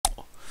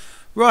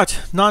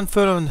Right, 9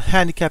 furlong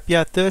handicap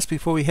yard thirst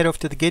before we head off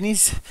to the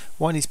Guineas.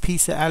 1 is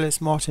Pisa Alice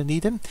Martin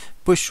Needham,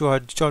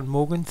 Bushrod John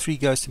Morgan, 3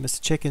 goes to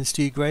Mr. Chicken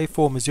Stu Gray,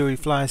 4 Missouri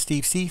Flyer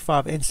Steve C,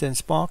 5 Instant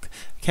Spark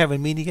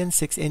Kevin Meanigan,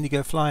 6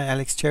 Indigo Flyer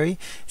Alex Cherry,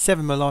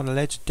 7 Milana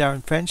Legend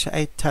Darren French,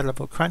 8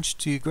 Tattlerville Crunch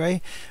Stu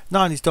Gray,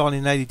 9 is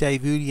Darling Lady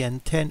Dave Woody,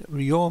 and 10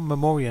 Rior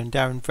Memorial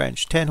Darren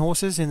French. 10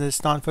 horses in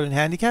this 9 furlong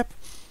handicap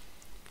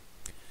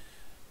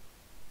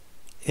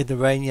in the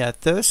rain yard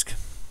thirst.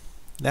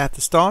 Now at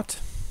the start.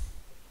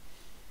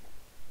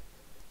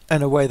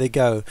 And away they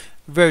go.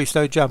 Very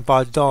slow jump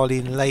by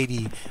Darling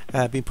Lady,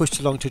 being pushed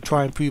along to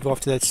try and prove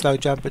after that slow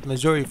jump, but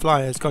Missouri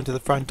Flyer has gone to the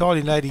front.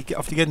 Darling Lady,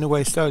 after getting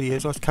away slowly,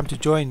 has also come to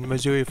join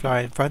Missouri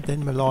Flyer in front.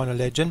 Then Milana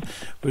Legend,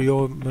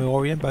 Rio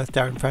Memorial, both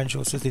Darren French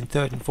horses in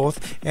 3rd and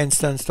 4th.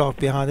 Enstone Stark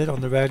behind it.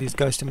 On the rallies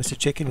goes to Mr.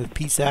 Chicken with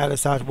Pisa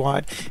Alice out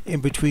wide.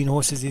 In between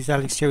horses is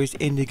Alex Cherry's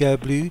Indigo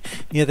Blue.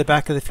 Near the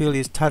back of the field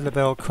is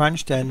Tattlerville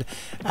Crunched, and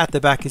at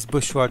the back is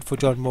Bushrod for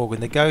John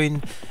Morgan. They're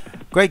going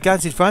great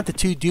guns in front. The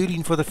 2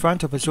 dueling for the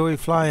front of Missouri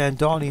Flyer and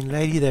Darling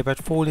Lady. They're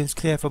about 4 lengths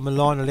clear for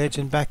Milana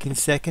Legend back in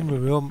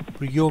 2nd.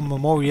 Real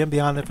Memorial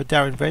behind it for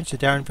Darren French. The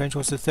Darren French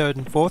horse 3rd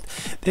and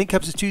 4th. Then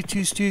comes the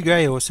 2 Stu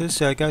Grey horses.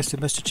 Goes to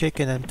Mr.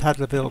 Chicken and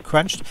Tattlerville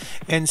Crunched.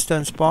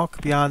 Enstone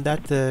Spark behind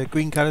that. The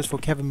green colours for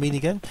Kevin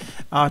Meanigan.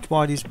 Out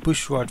wide is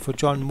Bushrod for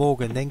John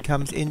Morgan. Then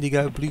comes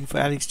Indigo Blue for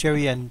Alex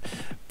Cherry, and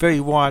very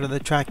wide on the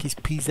track is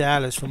Pisa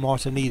Alice for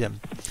Martin Needham.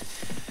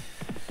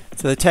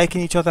 So they're taking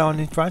each other on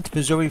in front.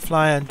 Missouri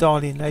Flyer and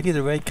Darling Lady.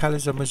 The red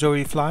colours of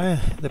Missouri Flyer.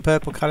 The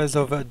purple colours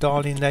of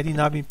Darling Lady.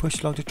 Now being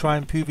pushed along to try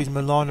and prove his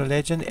Milana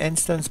Legend.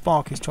 Enstone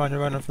Spark is trying to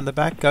run on from the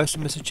back. Goes to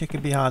Mr.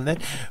 Chicken behind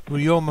that.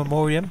 Real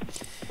Memorial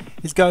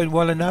is going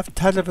well enough.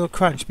 Tattlerville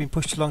Crunch being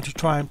pushed along to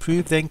try and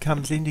prove. Then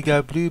comes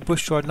Indigo Blue.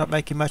 Bushrod not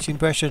making much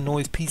impression.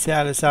 Nor is Peace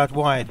Alice out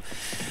wide.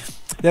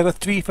 There are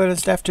 3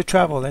 furlongs left to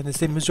travel, and it's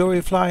the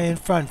Missouri Flyer in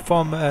front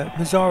from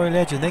Missouri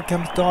Legend. Then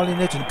comes Darling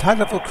Legend.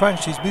 Tattlerville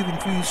Crunch is moving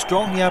through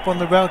strongly up on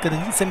the rail. Going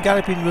to need some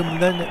galloping room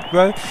and then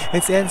grow.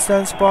 It's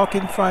Enstone Spark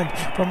in front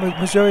from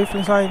Missouri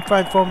Flyer in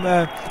front from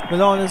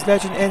Milana's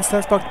Legend.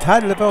 Enstone Spark.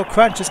 Tattlerville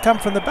Crunch has come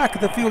from the back of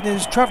the field and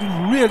is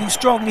travelling really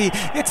strongly.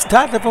 It's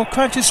Tattlerville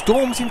Crunch who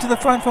storms into the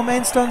front from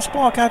Enstone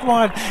Spark out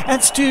wide.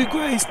 And Stu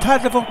Gray's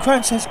Tattlerville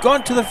Crunch has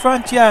gone to the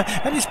front here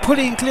and is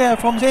pulling clear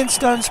from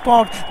Enstone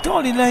Spark.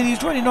 Darling Lady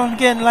is running on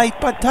again late,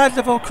 but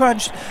Tattlerville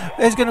Crunch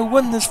is going to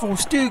win this for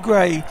Stu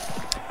Gray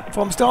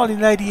from Darling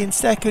Lady in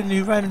 2nd,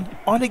 who ran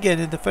on again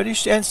in the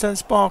finish. Enstone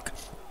Spark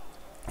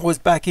was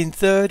back in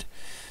 3rd,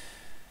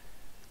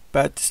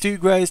 but Stu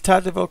Gray's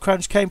Tattlerville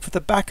Crunch came for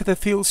the back of the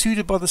field,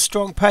 suited by the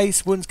strong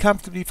pace. Wins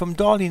comfortably from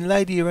Darling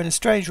Lady, who ran a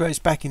strange race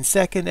back in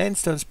 2nd.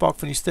 Enstone Spark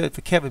finished 3rd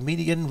for Kevin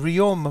Meanigan.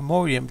 Rio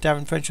Memorial,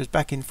 Darren French was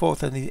back in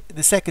 4th, and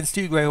the 2nd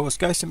Stu Gray horse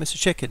goes to Mr.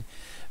 Chicken,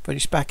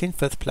 finished back in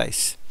 5th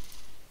place.